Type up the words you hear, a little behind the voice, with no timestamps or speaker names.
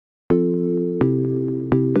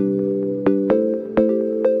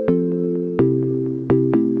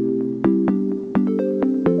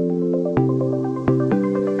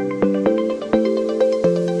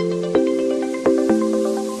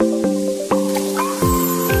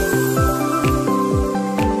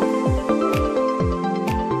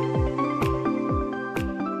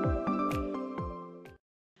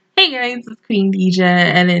guys, it's Queendija,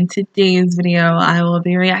 and in today's video, I will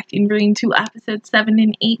be reacting to episodes 7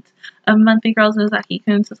 and 8 of Monthly Girls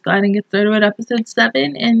Nozaki-kun. So let's go ahead and get started with episode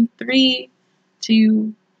 7 in 3,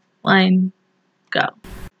 2, 1, go.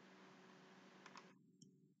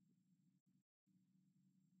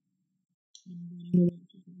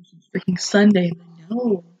 It's freaking Sunday.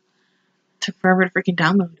 No. Took forever to freaking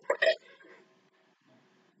download.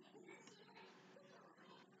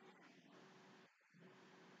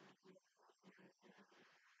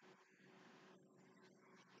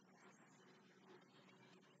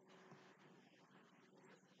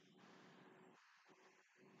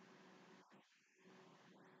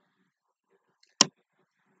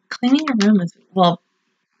 Cleaning your room is, well,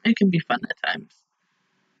 it can be fun at times.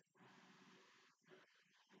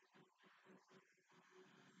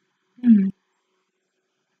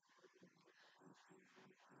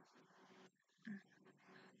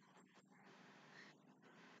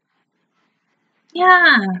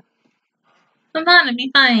 Yeah. Come on, it'll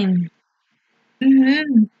be fine.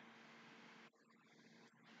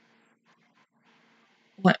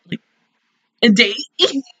 What, like, a date?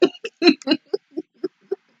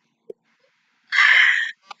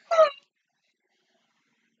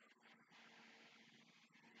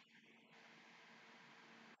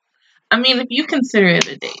 I mean, if you consider it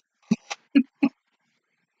a date.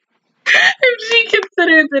 If she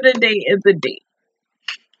considers it a date, it's a date.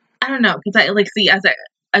 I don't know, because I see as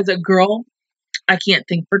a girl, I can't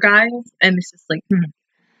think for guys, and it's just like,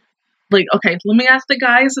 like, okay, let me ask the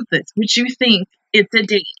guys this: would you think it's a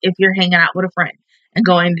date if you're hanging out with a friend and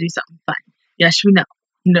going to do something fun? Yes or no?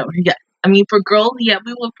 No or yes. I mean, for girls, yeah,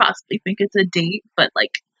 we would possibly think it's a date, but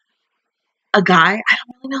like a guy, I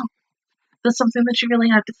don't really know. That's something that you really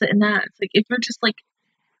have to sit and ask. Like, if you're just like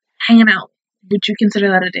hanging out, would you consider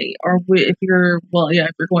that a date? Or if you're, well, yeah,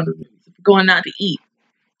 if you're going to the movies, if you're going out to eat,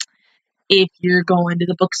 if you're going to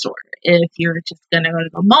the bookstore, if you're just gonna go to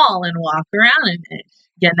the mall and walk around, and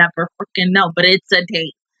you never freaking know. But it's a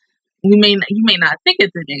date. You may not think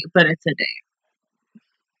it's a date, but it's a date.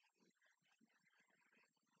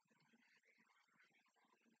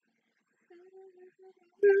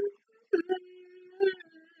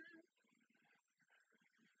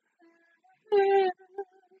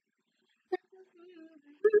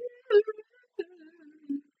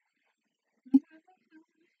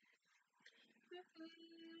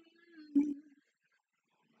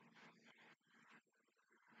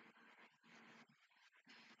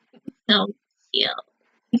 So cute.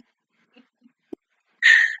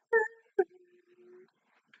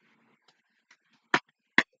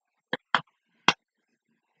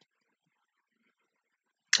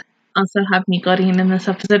 Also, have Mikorin in this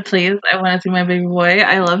episode, please. I want to see my baby boy.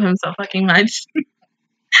 I love him so fucking much.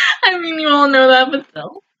 I mean, you all know that, but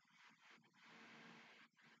still.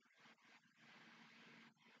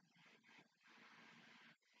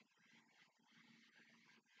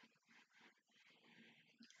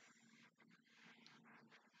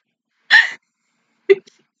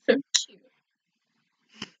 So cute.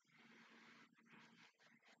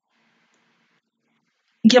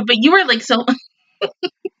 Yeah, but you were like so.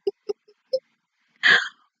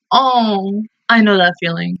 Oh, I know that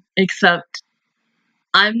feeling. Except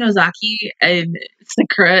I'm Nozaki and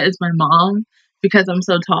Sakura is my mom because I'm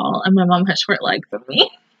so tall and my mom has short legs of me.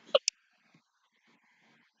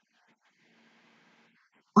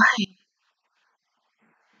 Why?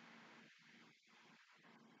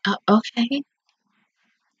 Okay.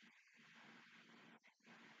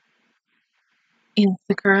 Yeah,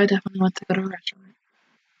 Sakura definitely wants to go to a restaurant.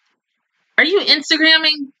 Are you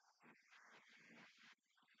Instagramming?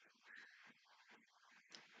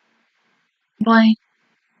 Boy.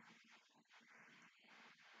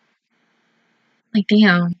 Like,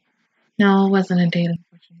 damn. No, it wasn't a date,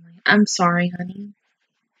 unfortunately. I'm sorry, honey.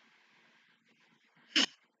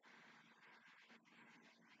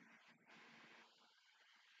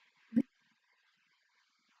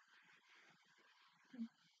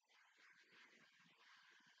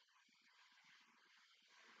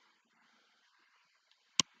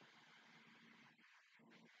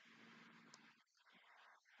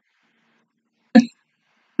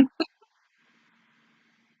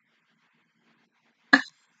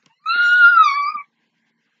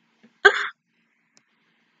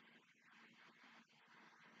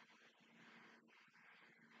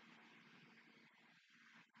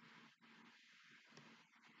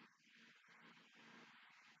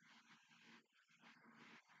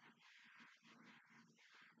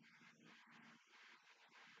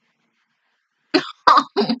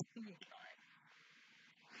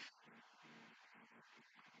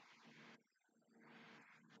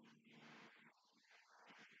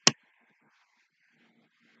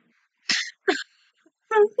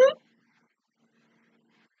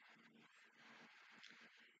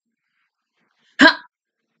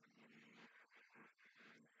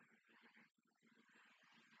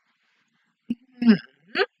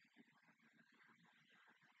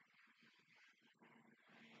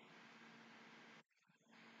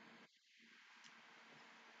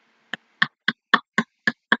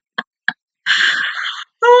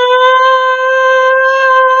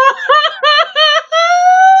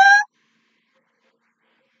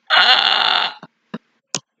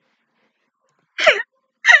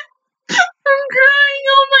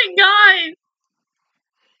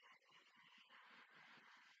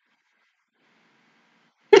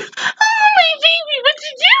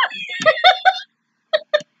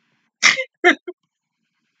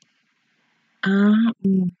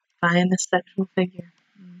 Buying a sexual figure.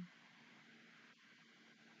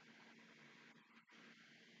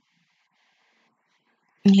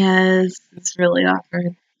 Yes, it's really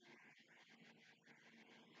awkward.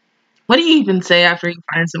 What do you even say after you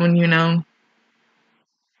find someone you know?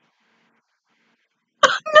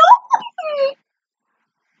 No!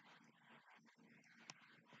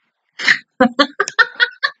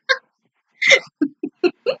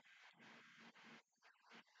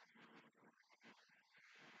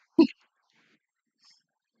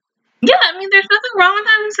 Yeah, I mean, there's nothing wrong with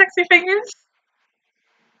having sexy figures.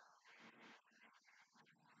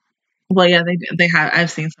 Well, yeah, they have.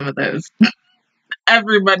 I've seen some of those.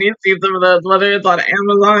 Everybody's seen some of those, whether it's on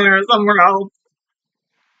Amazon or somewhere else.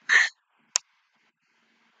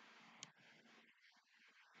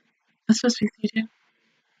 That's supposed to be you too.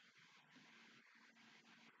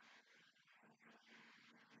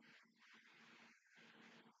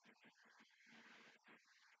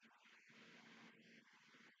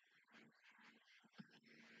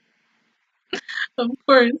 Of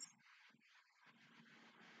course.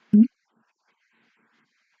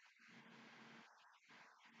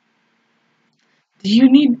 Do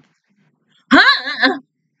you need? Huh?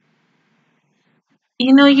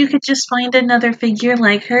 You know, you could just find another figure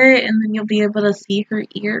like her, and then you'll be able to see her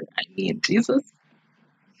ear. I mean, Jesus.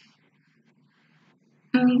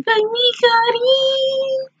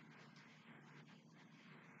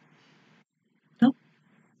 Oh.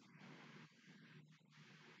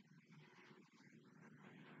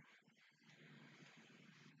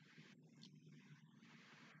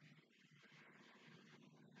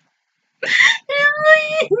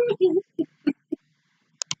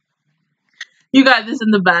 You got this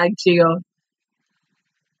in the bag, Chigo.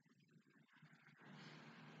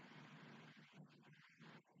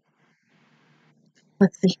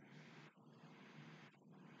 Let's see.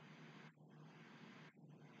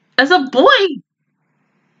 As a boy.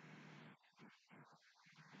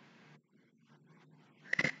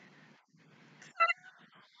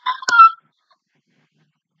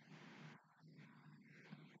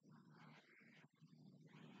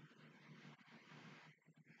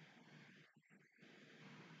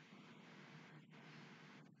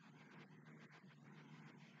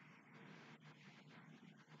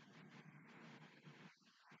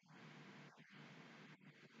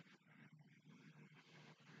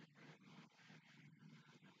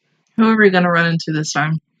 Who are we gonna run into this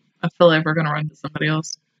time? I feel like we're gonna run into somebody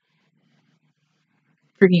else.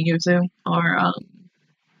 Freaking Yuzu or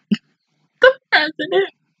the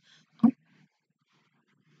president.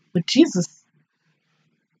 But Jesus.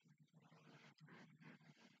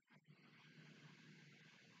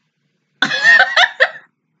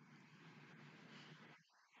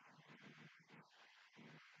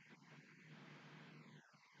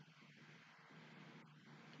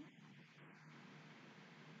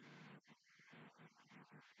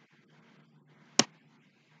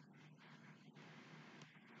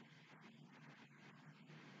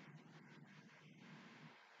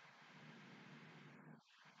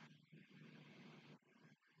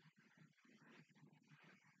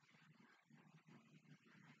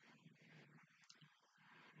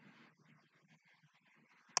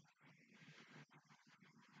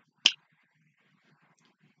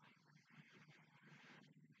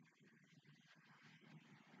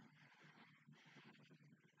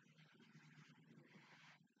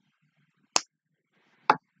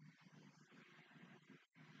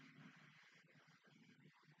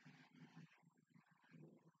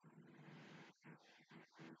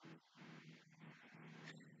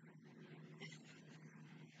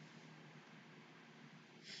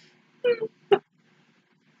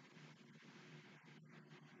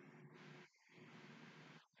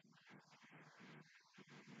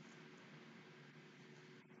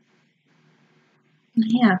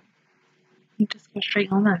 Yeah. You just go straight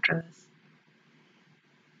home after this.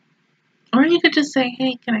 Or you could just say,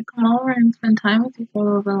 hey, can I come over and spend time with you for a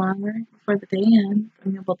little bit longer before the day ends? I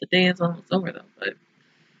mean, well, the day is almost over though, but.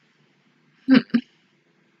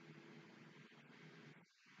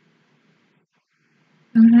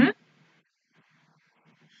 Mm-hmm.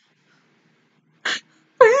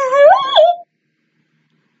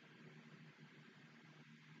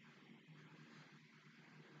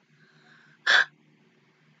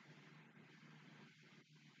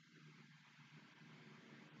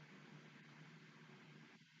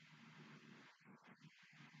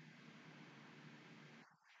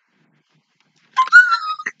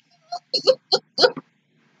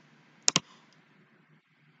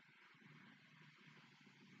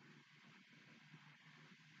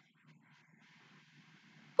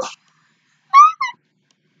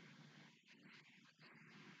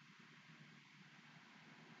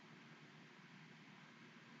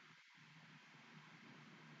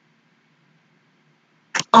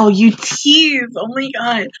 Oh, you tease. Oh my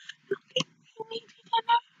god.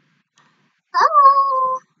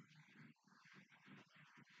 Oh.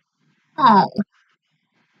 Oh.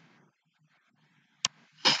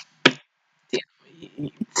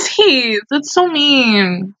 Tease. That's so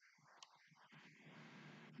mean.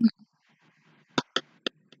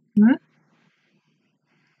 Hmm?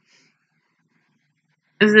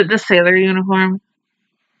 Is it the sailor uniform?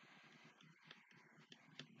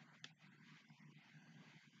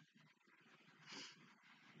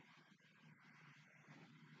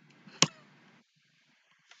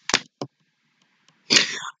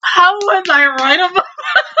 How was I right about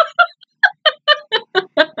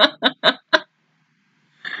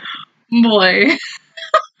boy?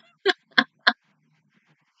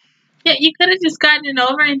 Yeah, you could have just gotten it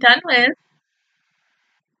over and done with.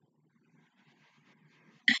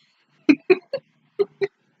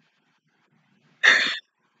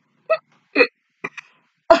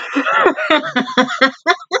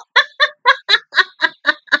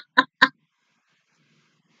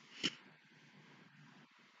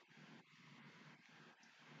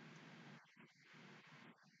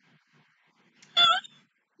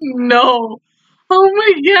 No. Oh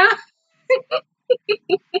my god.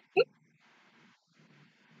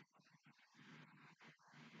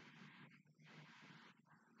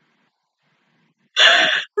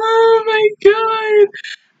 Oh my god.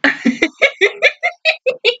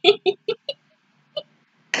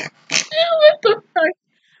 What the fuck?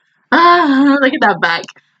 Ah, look at that back.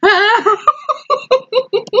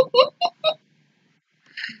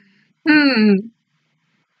 Hmm.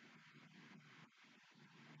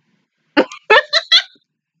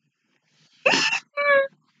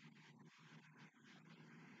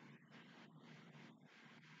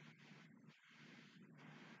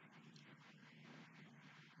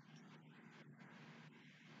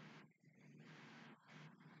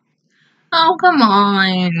 Oh, come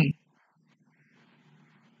on.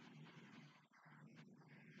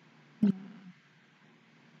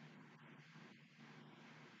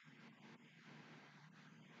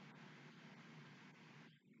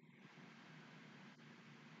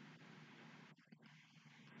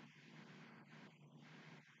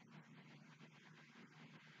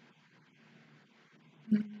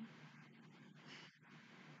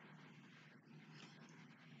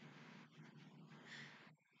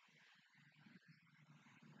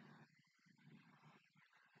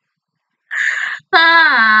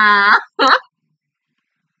 Ah.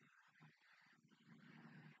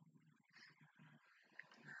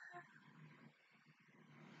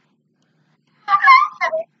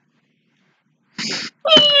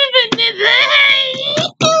 Even did that.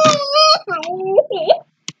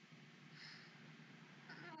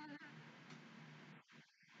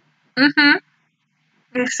 Mm-hmm.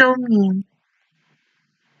 You're so mean.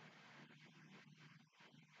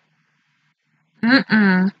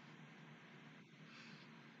 Mm-mm.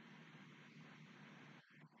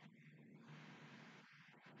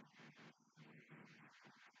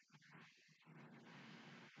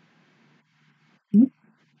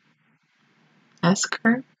 Ask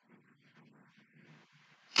her.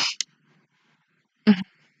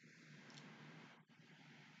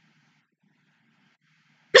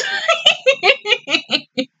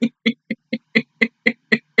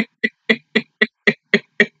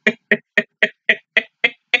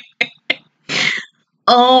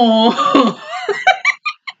 Oh.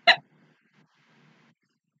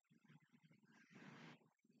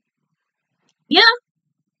 Yeah,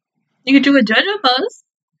 you could do a JoJo pose.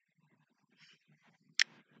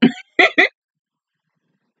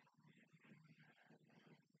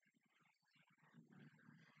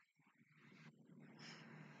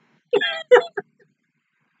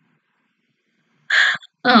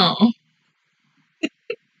 Oh,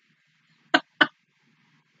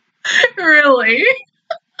 really?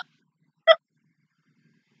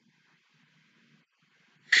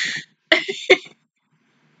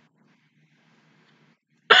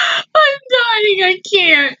 I'm dying. I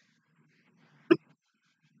can't.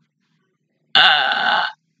 Uh,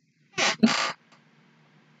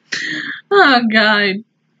 oh, God.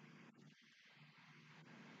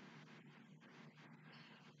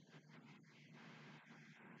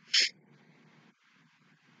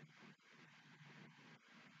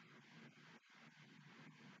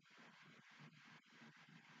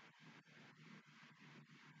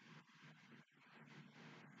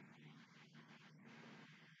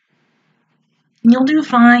 You'll do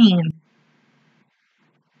fine.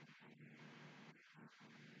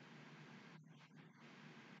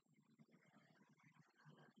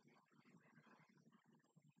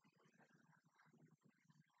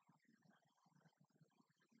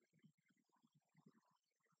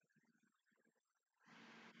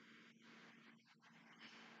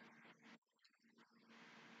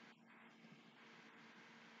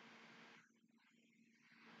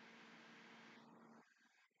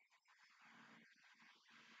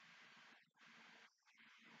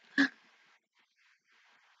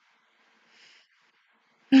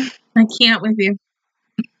 I can't with you.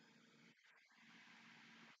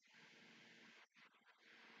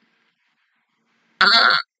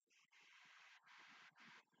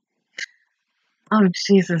 Oh,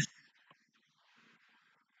 Jesus.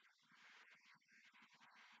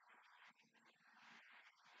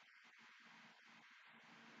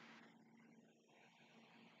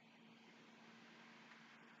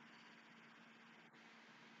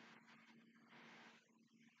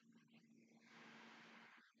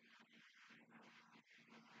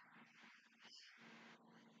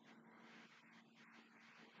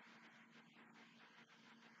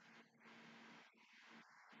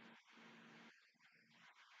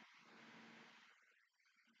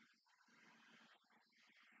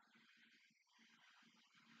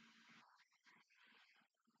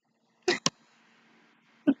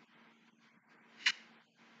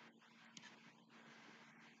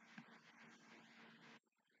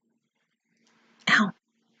 Ow.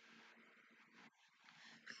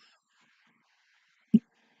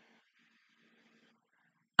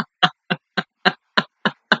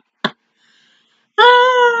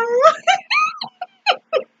 Oh,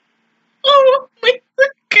 oh my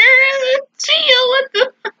God. Gio, what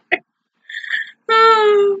the?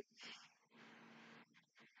 Oh.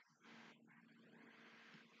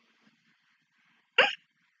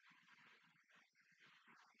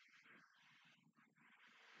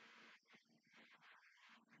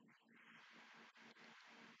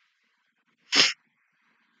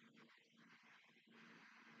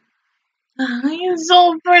 Oh, he's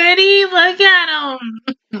so pretty. Look at him.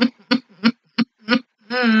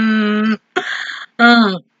 Mm.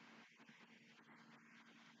 Oh,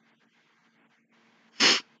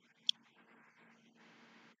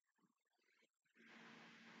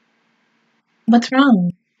 what's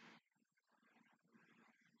wrong?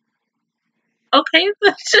 Okay,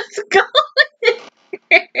 let's just go.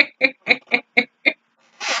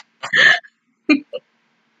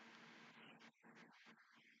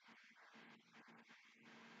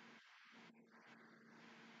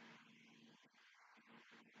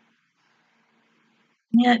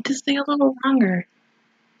 Yeah, just stay a little longer.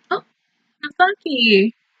 Oh,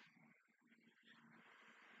 Nozaki.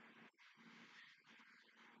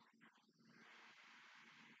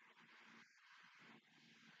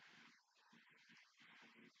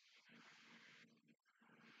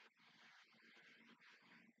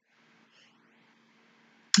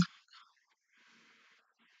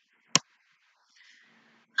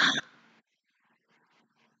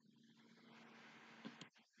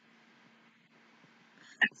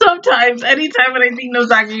 Sometimes, anytime when I think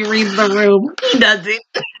Nozaki reads the room, he does it.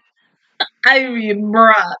 I mean,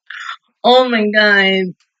 bruh. Oh my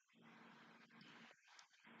God.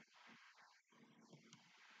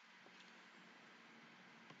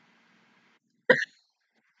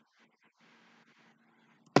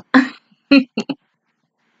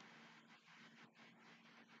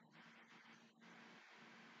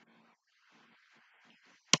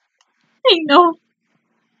 I know.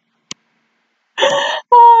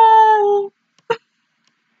 Oh.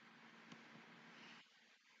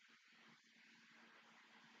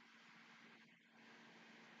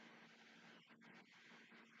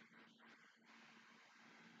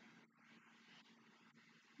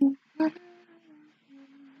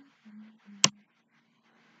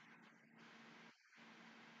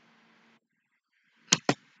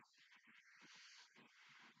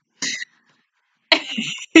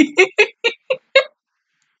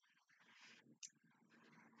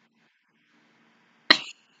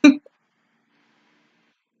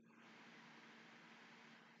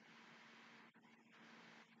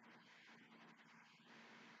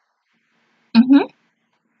 Mm-hmm.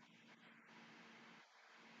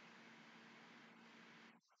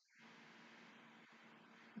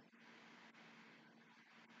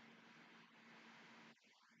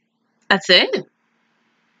 That's it?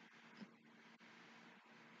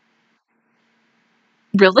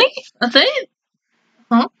 Really? That's it?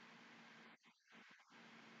 Huh?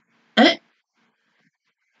 Eh?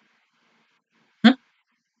 Huh?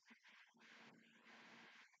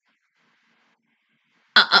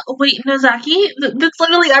 Wait, Nozaki? That's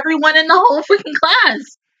literally everyone in the whole freaking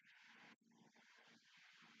class.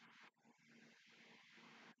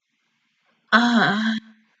 Uh,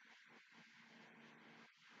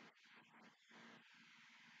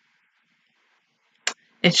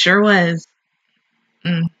 it sure was.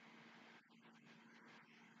 Mm.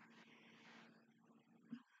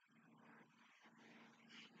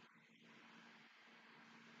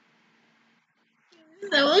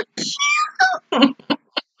 So cute.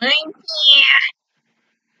 I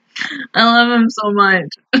I love him so much.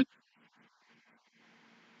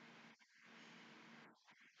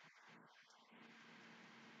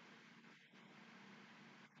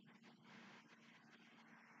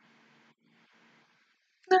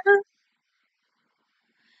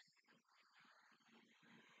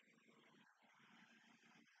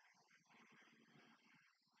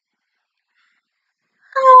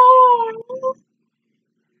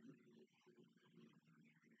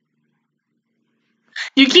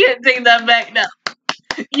 You can't take that back now.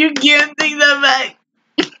 You can't take that back.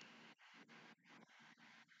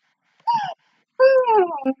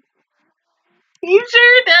 You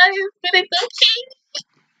sure does, but it's okay.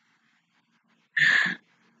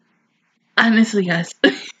 Honestly, yes.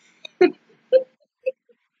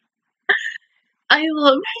 I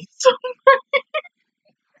love him so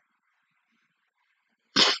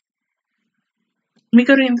much.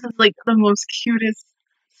 Mikorin is like the most cutest,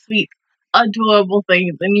 sweet, adorable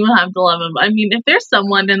things, and you have to love him. I mean, if there's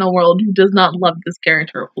someone in the world who does not love this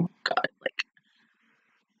character, oh god, like,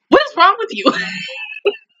 what is wrong with you? He's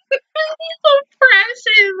so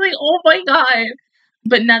precious, like, oh my god.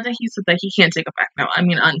 But now that he said that, he can't take it back now. I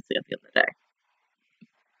mean, honestly, at the end of the day,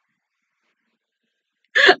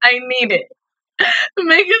 I need it.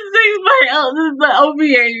 Make it 6 part. This is the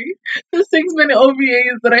OVA. The 6-minute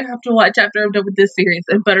OVAs that I have to watch after I'm done with this series.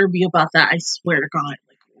 It better be about that. I swear to God.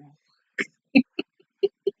 Like,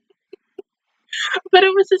 but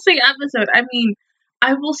it was the same episode. I mean,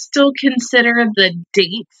 I will still consider the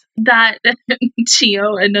date that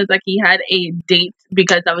Chiyo and Nozaki had a date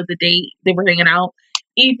because that was a date. They were hanging out.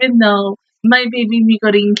 Even though my baby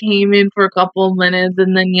Mikorin came in for a couple of minutes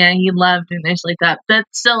and then, yeah, he left and it's like that.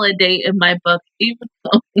 That's still a date in my book, even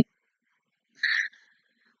though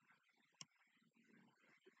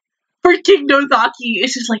freaking Nozaki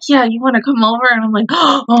is just like, yeah, you want to come over? And I'm like,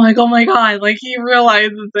 oh my god, like, he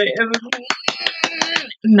realizes it. And then,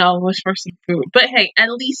 no, it was for some food. But hey,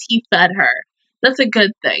 at least he fed her. That's a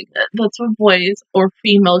good thing. That's what boys or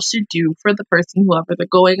females should do for the person, whoever they're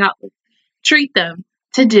going out with. Treat them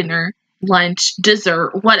to dinner, lunch,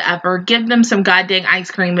 dessert, whatever. Give them some goddamn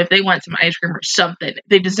ice cream if they want some ice cream or something.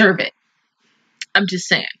 They deserve it. I'm just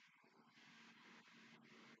saying.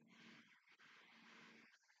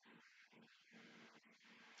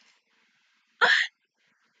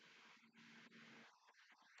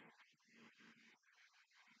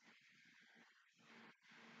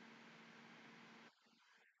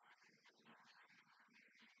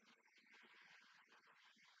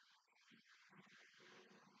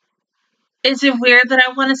 Is it weird that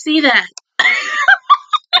I want to see that?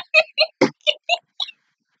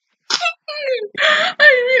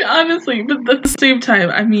 I mean, honestly, but at the same time,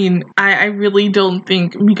 I mean, I really don't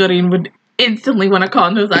think Mikorin would instantly want to call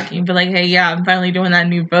Nozaki and be like, hey, yeah, I'm finally doing that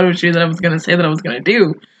new photo shoot that I was going to say that I was going to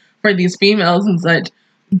do for these females and such.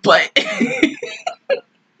 But even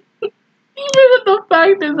with the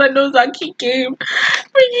fact is that Nozaki gave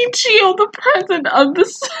freaking Chiyo the present of the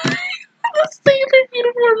sailor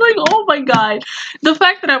uniform, like, oh my god. The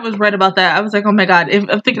fact that I was right about that, I was like, oh my god, if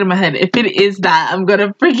I'm thinking in my head, if it is that, I'm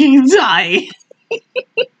gonna freaking die.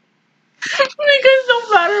 Because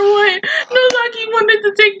no matter what, Nozaki wanted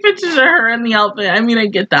to take pictures of her in the outfit. I mean, I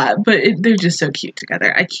get that, but they're just so cute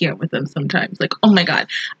together. I can't with them sometimes. Like, oh my god.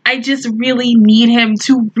 I just really need him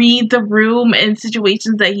to read the room in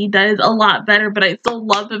situations that he does a lot better, but I still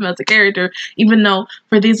love him as a character, even though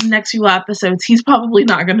for these next few episodes, he's probably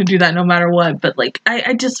not going to do that no matter what. But, like,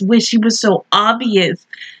 I just wish he was so obvious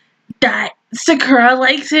that Sakura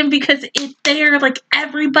likes him because it's there, like,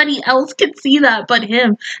 everybody else can see that but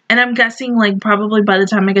him. And I'm guessing, like, probably by the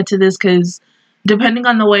time I get to this, because depending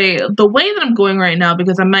on the way that I'm going right now,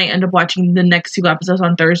 because I might end up watching the next 2 episodes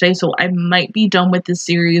on Thursday, so I might be done with this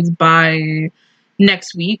series by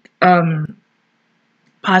next week.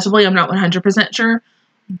 Possibly, I'm not 100% sure,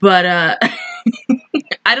 but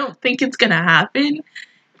I don't think it's gonna happen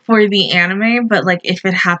for the anime, but like if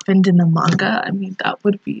it happened in the manga, I mean, that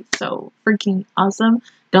would be so freaking awesome.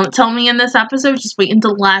 Don't tell me in this episode, just wait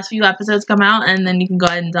until the last few episodes come out and then you can go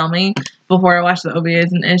ahead and tell me before I watch the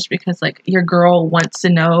OVAs and ish, because like your girl wants to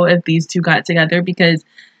know if these two got together, because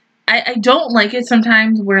I don't like it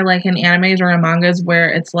sometimes where like in animes or in mangas where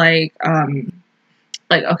it's like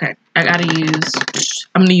okay, I'm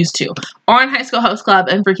gonna use 2. Ouran High School Host Club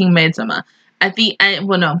and freaking Maid-sama. At the end,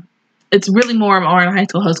 well no, it's really more of Ouran High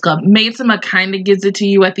School Host Club. Maid-sama kind of gives it to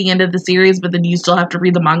you at the end of the series, but then you still have to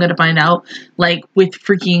read the manga to find out. Like, with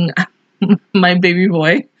freaking my baby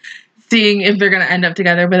boy, seeing if they're going to end up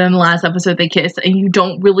together, but in the last episode they kiss, and you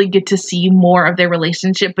don't really get to see more of their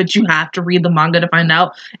relationship, but you have to read the manga to find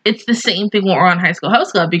out. It's the same thing with Ouran High School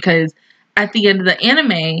Host Club, because at the end of the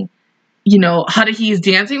anime, you know, Haruhi is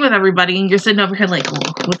dancing with everybody, and you're sitting over here like, oh,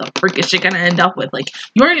 what the frick is she gonna end up with? Like,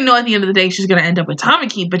 you already know at the end of the day she's gonna end up with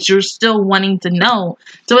Tamaki, but you're still wanting to know.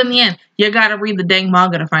 So in the end, you gotta read the dang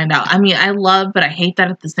manga to find out. I mean, I love, but I hate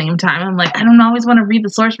that at the same time. I'm like, I don't always want to read the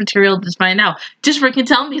source material to just find out. Just freaking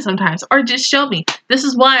tell me sometimes, or just show me. This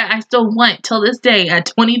is why I still want, till this day, at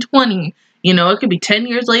 2020, you know, it could be 10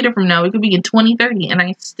 years later from now, it could be in 2030, and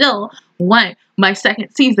I still want my second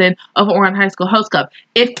season of Ouran High School Host Club.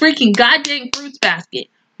 If freaking goddamn Fruits Basket,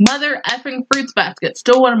 mother effing Fruits Basket,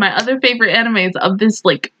 still one of my other favorite animes of this,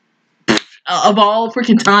 like, of all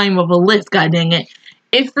freaking time of a list, god dang it.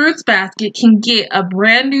 If Fruits Basket can get a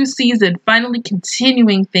brand new season, finally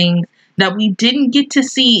continuing things that we didn't get to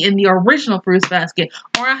see in the original Fruits Basket,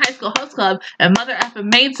 or a High School Host Club, and Mother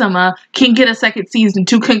effing Maid Sama can get a second season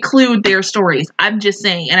to conclude their stories. I'm just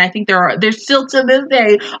saying, and I think there's still to this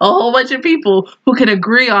day a whole bunch of people who can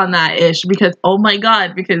agree on that ish, because oh my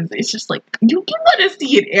god, because it's just like you want to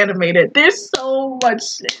see it animated. There's so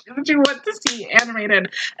much shit that you want to see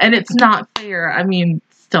animated, and it's not fair. I mean,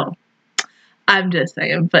 still. I'm just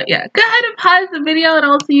saying, but yeah, go ahead and pause the video and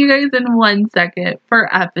I'll see you guys in 1 second for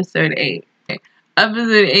episode 8. Okay.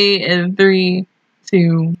 Episode 8 in 3,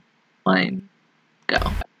 2, 1, go.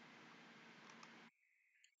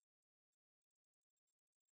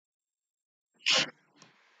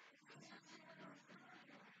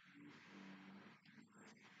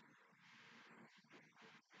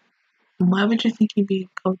 Why would you think he'd be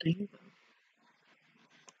called to Higa?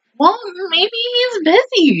 Well, maybe he's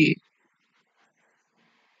busy.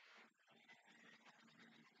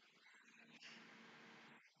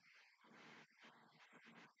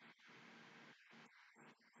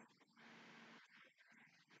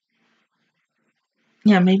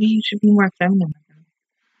 Yeah, maybe he should be more feminine.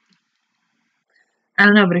 I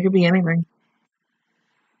don't know, but it could be anything.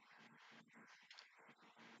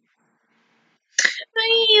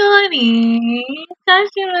 Honey, gosh,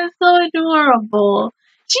 she was so adorable.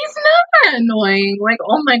 She's never annoying. Like,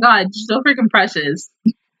 oh my god, she's so freaking precious.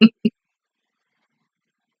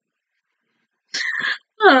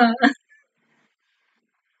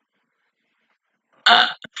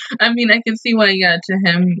 I mean, I can see why, yeah, to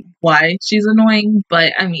him, why she's annoying,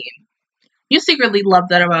 but I mean, you secretly love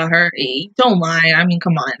that about her. Don't lie. I mean,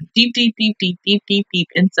 come on. Deep, deep, deep, deep, deep, deep, deep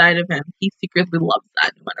inside of him, he secretly loves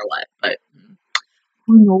that no matter what, but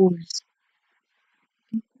who knows?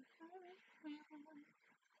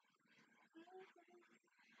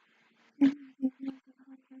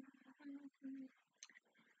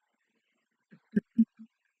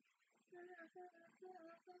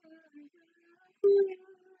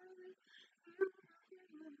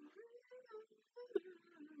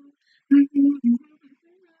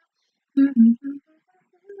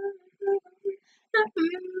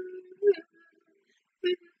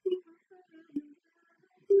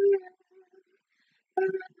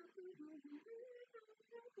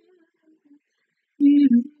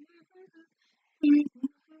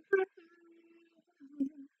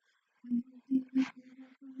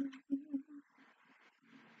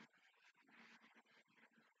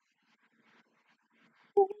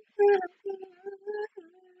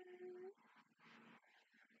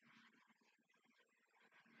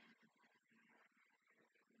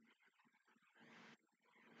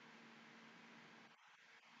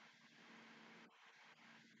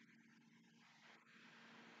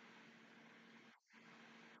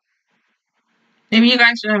 Maybe you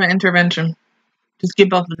guys should have an intervention. Just get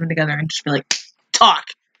both of them together and just be like, talk.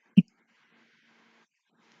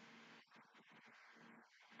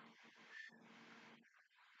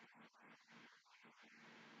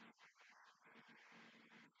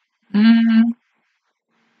 Mm.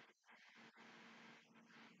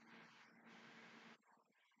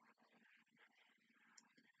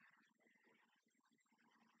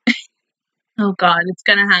 Oh god, it's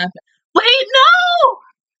gonna happen. Wait, no!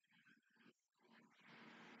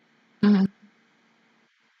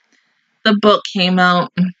 The book came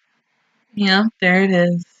out. Yeah, there it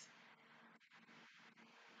is.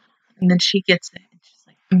 And then she gets it. And she's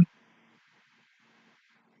like,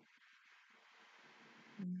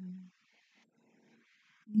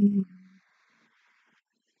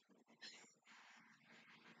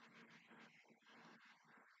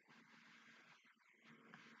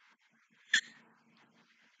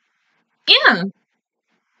 yeah.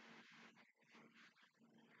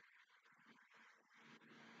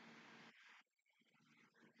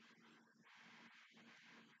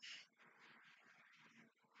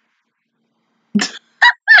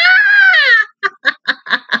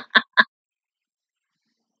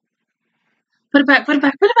 Put it back, put it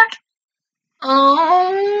back, put it back.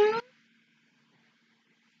 Oh.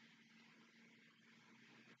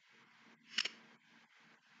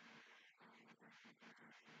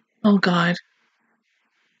 Oh god.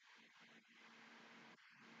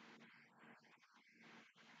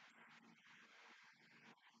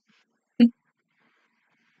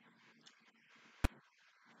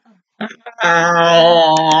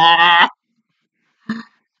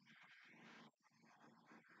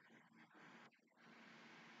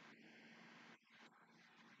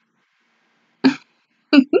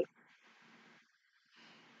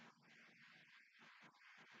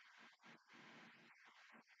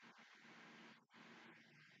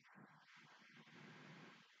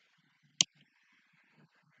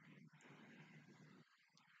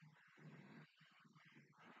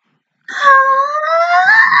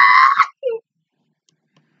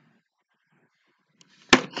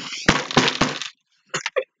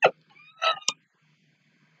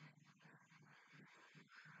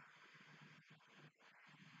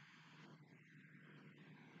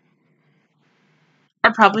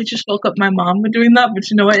 I probably just woke up my mom with doing that, but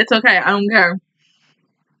you know what? It's okay. I don't care.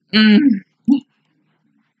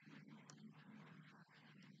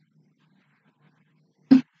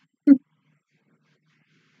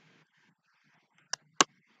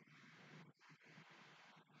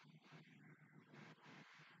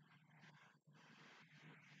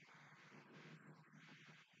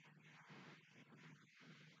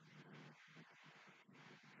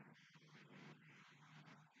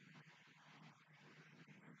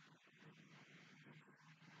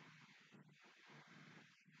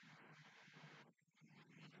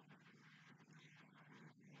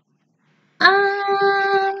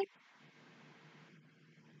 Um.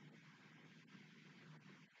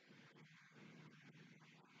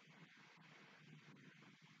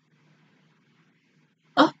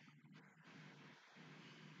 Oh.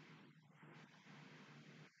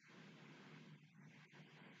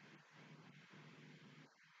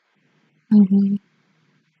 Mhm.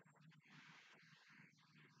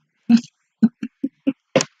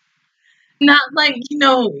 Not like,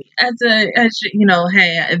 as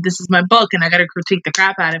hey, if this is my book and I gotta critique the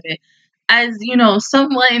crap out of it. As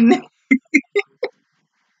someone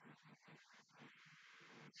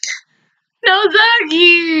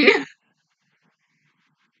Nozaki.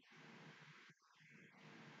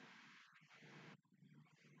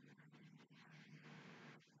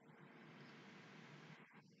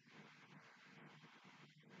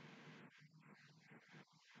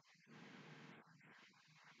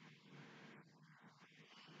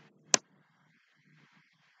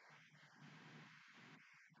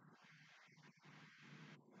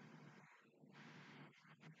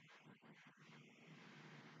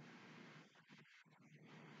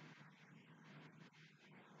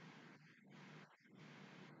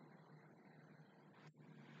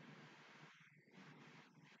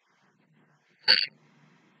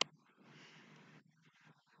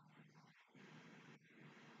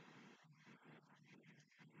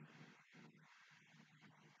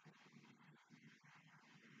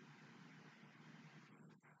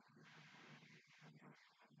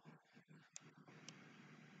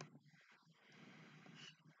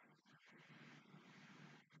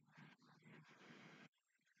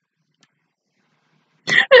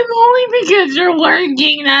 It's only because you're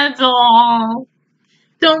working, that's all.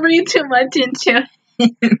 Don't read too much into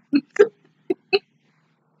it.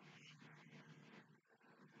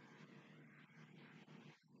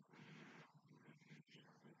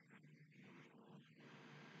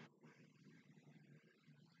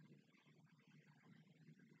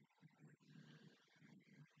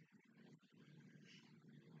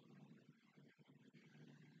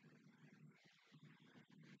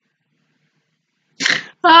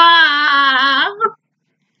 Ah.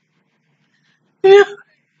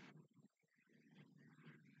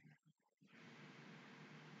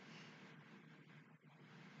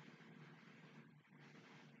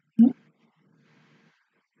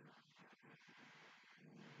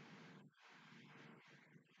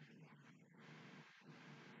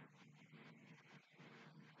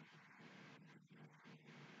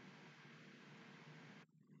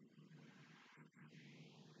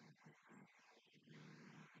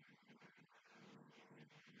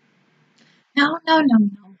 No, no, no,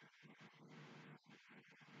 no.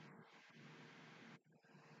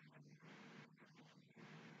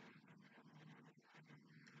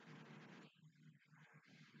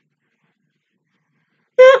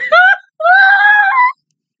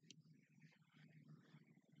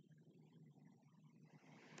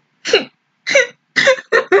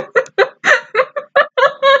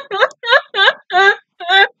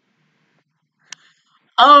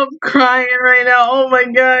 I'm crying right now. Oh my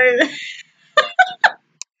god.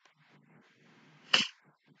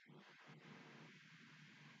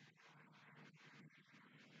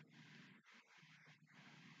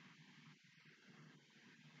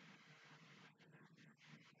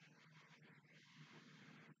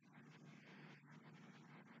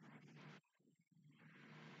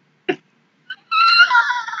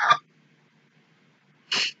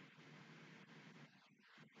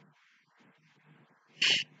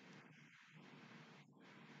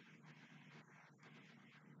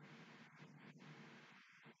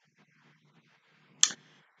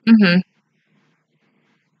 Mm-hmm.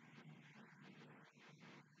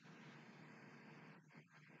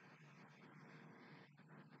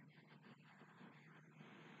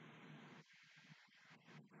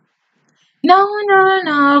 No, no,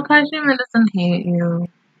 no. Kashima doesn't hate you.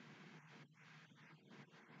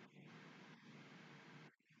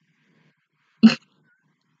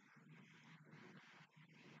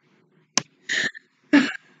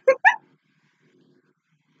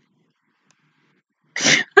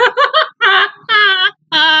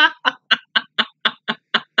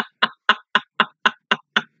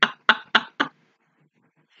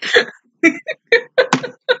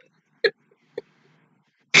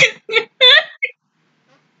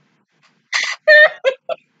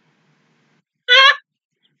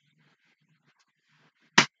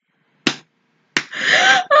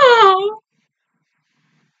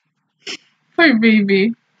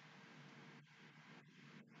 baby.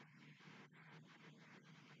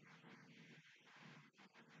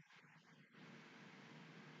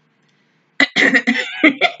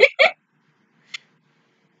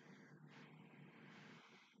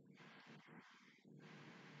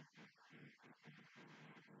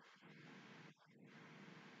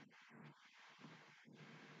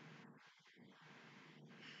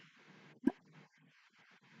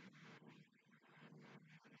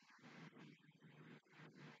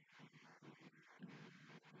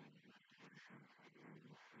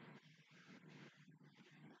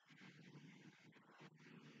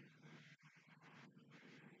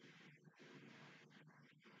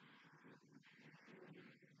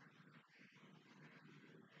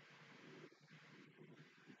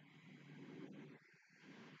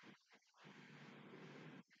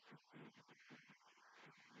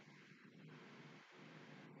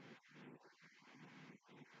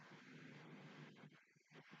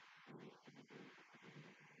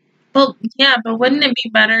 Well, yeah, but wouldn't it be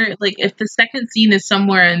better, like, if the second scene is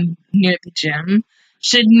somewhere near the gym?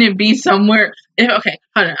 Shouldn't it be somewhere? Okay,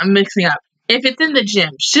 hold on, I'm mixing up. If it's in the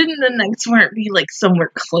gym, shouldn't the next part be like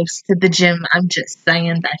somewhere close to the gym? I'm just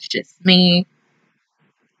saying, that's just me.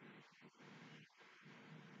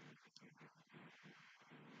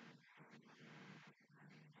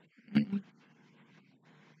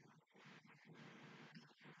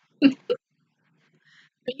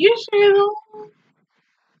 Are you sure though?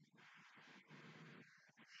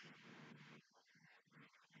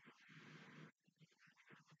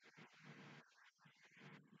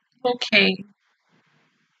 Okay.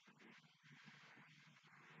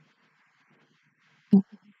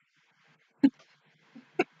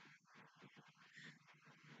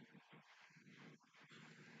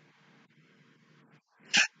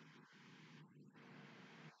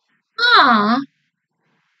 Aw.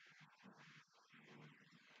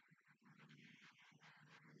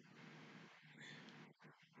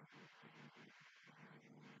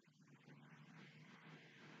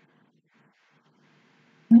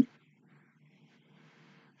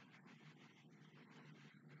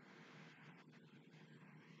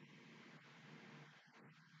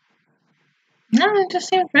 No, it just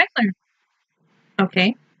seems regular.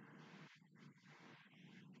 Okay.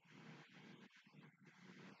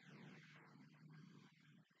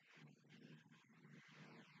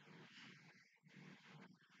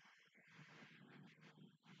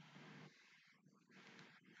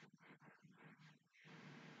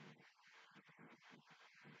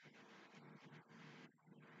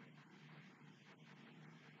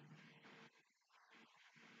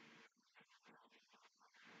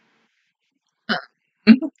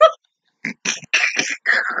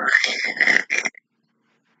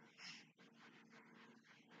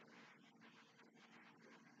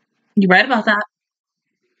 You're right about that.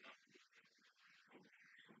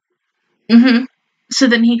 So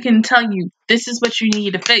then he can tell you, this is what you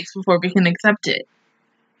need to fix before we can accept it.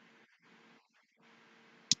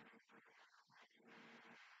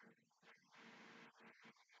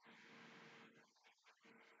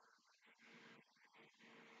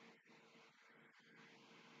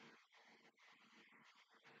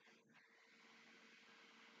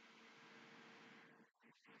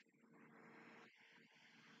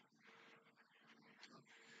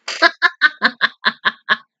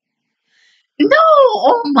 No!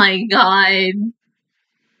 Oh my god.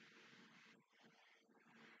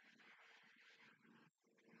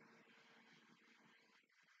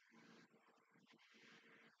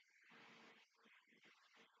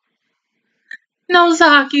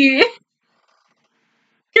 Nozaki.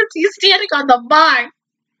 Because he's standing on the box.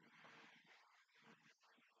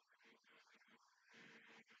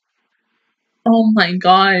 Oh my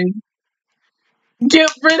god. Get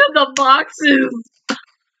rid of the boxes.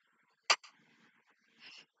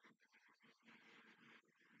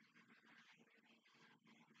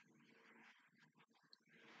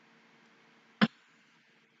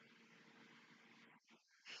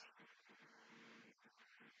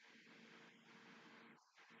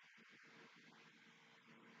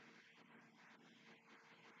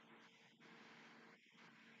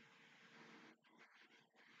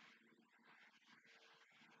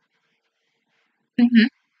 Mm-hmm.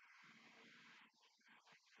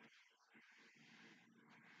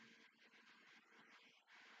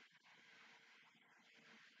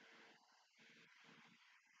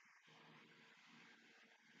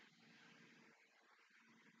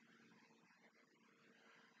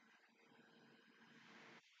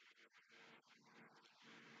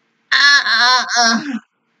 Uh.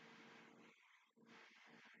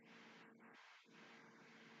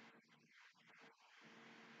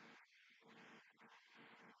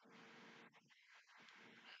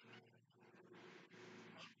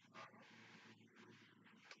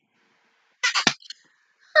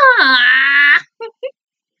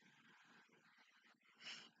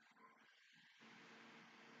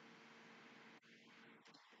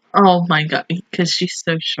 Oh my god, because she's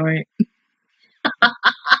so short.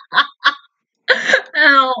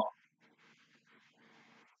 Ow.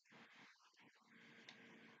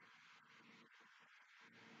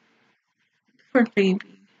 Poor baby.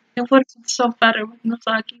 It would have been so better with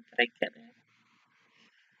Nozaki, but I get it.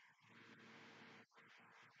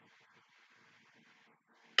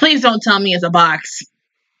 Please don't tell me it's a box.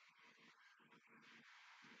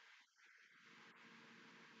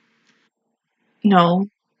 No.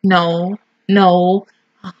 No. No.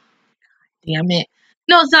 Oh, damn it.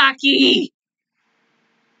 Nozaki!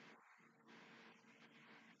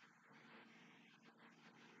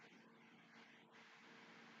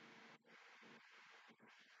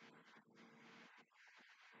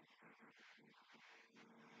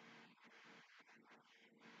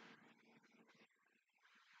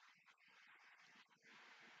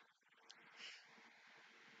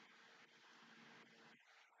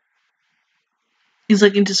 He's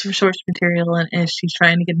looking to some source material and she's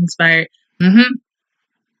trying to get inspired. Mm-hmm.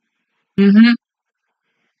 Mm-hmm.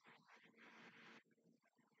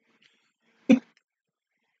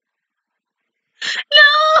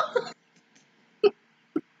 No!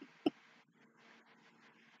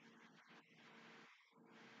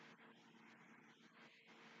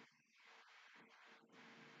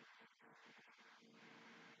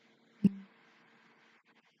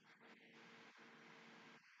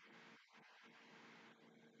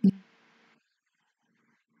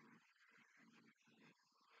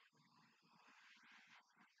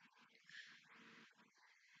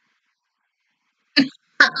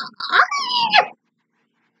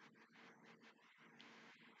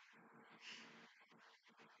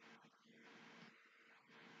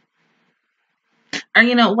 Or,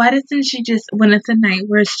 you know, why doesn't she just, when it's a night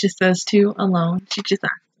where it's just those two alone, she just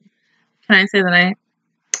asks, can I stay the night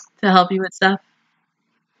to help you with stuff?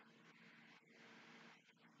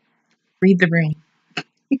 Read the room.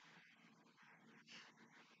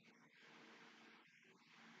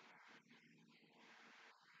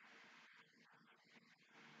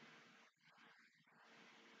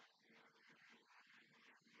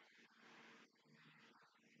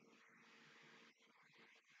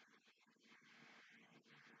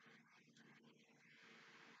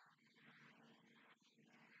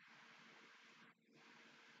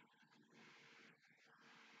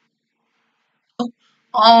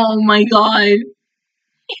 Oh my god.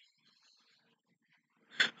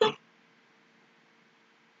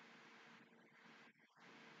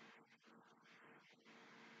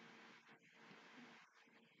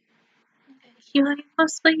 You're gonna fall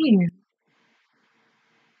asleep.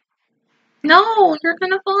 No, you're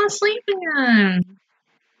gonna fall asleep again.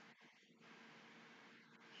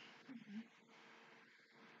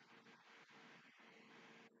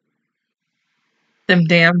 Them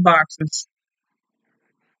damn boxes.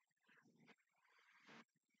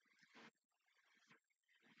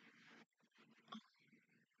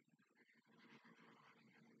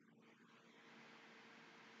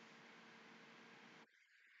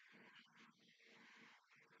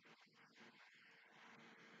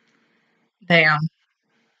 Damn.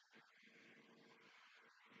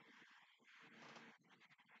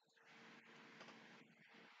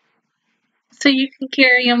 So you can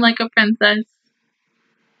carry him like a princess.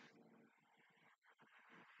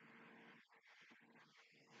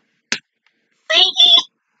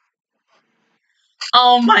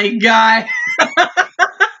 Oh my god.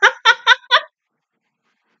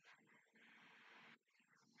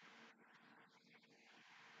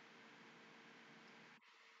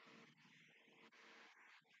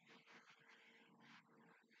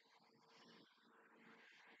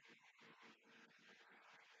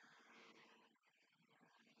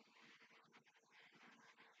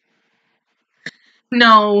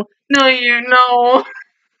 No. No, you no.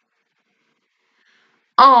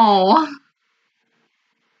 Oh.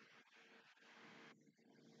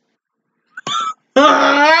 Oh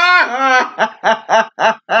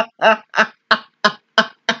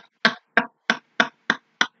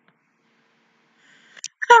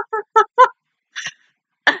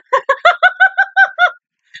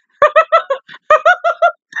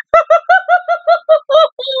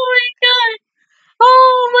my god.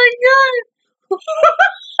 Oh my god.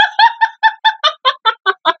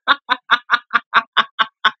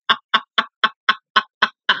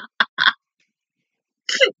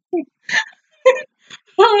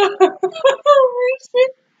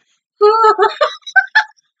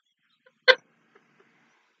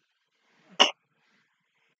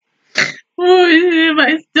 Oh,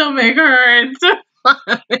 my stomach hurts.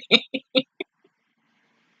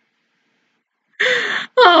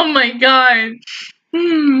 Oh my god.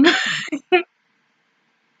 Hmm.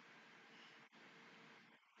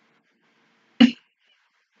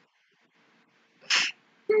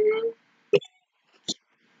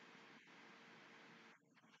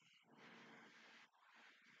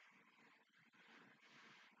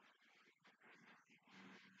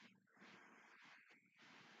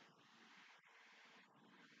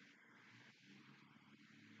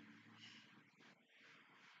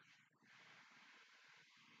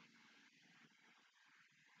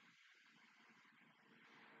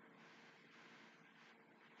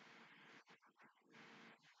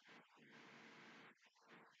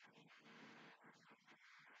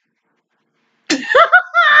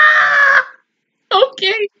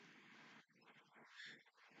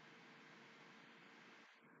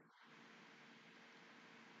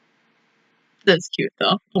 That's cute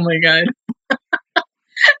though. Oh my god.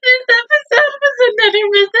 This episode was another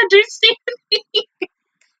misunderstanding.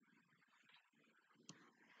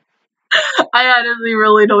 I honestly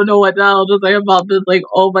really don't know what the hell to say about this. Like,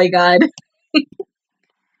 oh my god.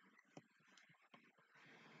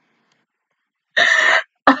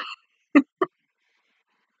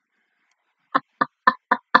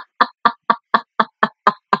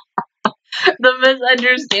 The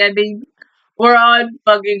misunderstandings were on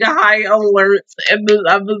fucking high alerts in this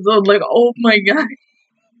episode. Like, oh my god.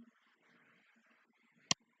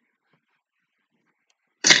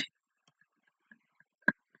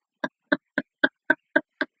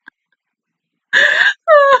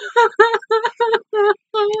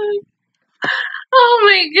 Oh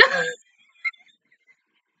my god.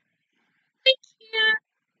 I can't.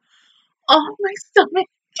 Oh, my stomach.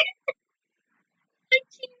 I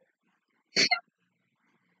can't.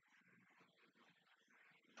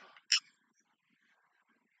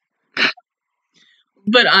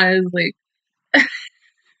 But honestly, I got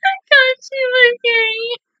you like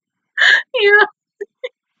yeah,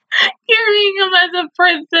 carrying him as a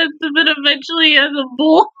princess and then eventually as a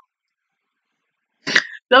bull.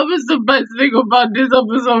 That was the best thing about this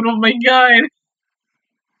episode. Oh my god.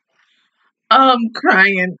 I'm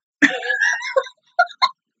crying.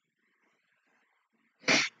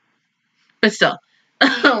 But still,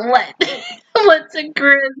 let's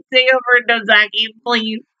encourage stay over Nozaki,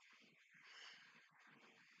 please.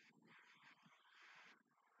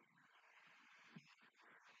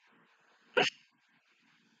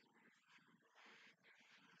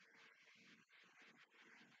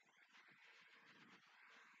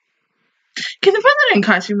 Can the president in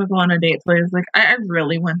costume go on a date, please? Like, I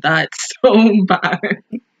really want that so bad.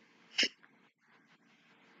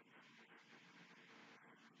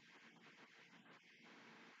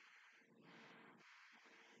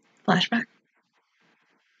 Flashback.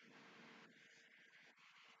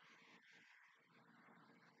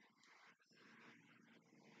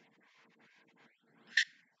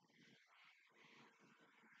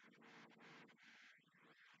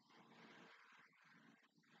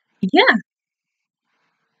 Yeah.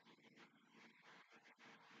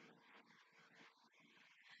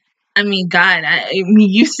 I mean, God, I mean,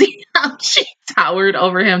 you see how she towered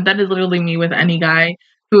over him. That is literally me with any guy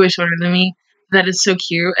who is shorter than me. That is so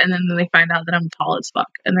cute. And then they find out that I'm tall as fuck.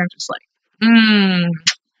 And they're just like,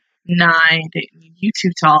 nah, you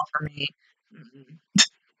too tall for me. Mm-mm.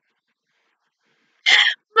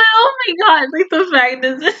 But oh my god, like the fact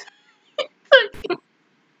is, he's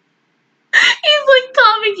like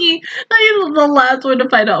Tommy. He's the last one to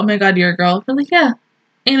find out. Oh my god, you're a girl. They're like, yeah,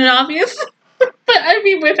 ain't it obvious? But I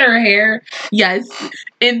mean, with her hair, yes,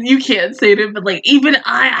 and you can't say it, but like even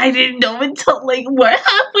I didn't know until like what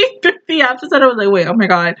halfway through the episode. I was like, wait, oh my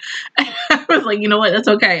god. I was like, you know what? That's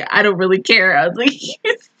okay. I don't really care. I was like,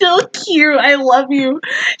 you're still cute. I love you.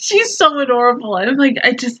 She's so adorable. I'm like,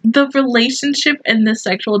 the relationship and the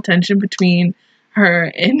sexual tension between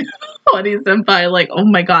her and Honey Senpai, like, oh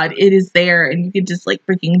my god, it is there, and you can just like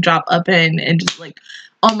freaking drop up in and just like.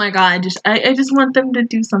 Oh my god, I just want them to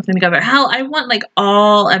do something together. Hell, I want like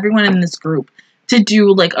everyone in this group to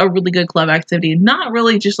do like a really good club activity. Not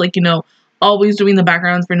really just like, always doing the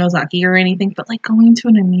backgrounds for Nozaki or anything, but like going to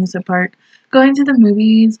an amusement park, going to the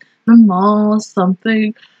movies, the mall,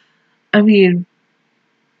 something. I mean,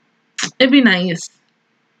 it'd be nice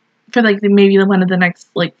for like maybe one of the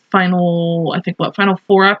next like final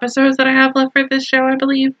 4 episodes that I have left for this show, I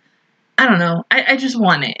believe. I don't know. I just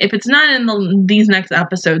want it. If it's not in these next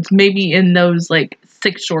episodes, maybe in those like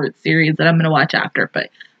 6 short series that I'm going to watch after.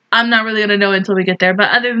 But I'm not really going to know until we get there.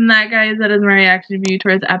 But other than that, guys, that is my reaction view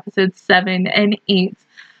towards episodes 7 and 8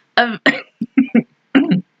 of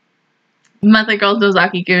Monthly Girls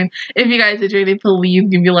Nozaki-kun. If you guys enjoyed it, please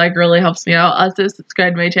give me a like. It really helps me out. Also,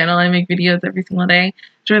 subscribe to my channel. I make videos every single day.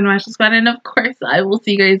 Join the Marshall Squad. And of course, I will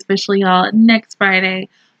see you guys officially, y'all, next Friday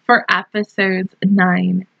for episodes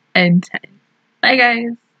 9 and 10. Bye, guys.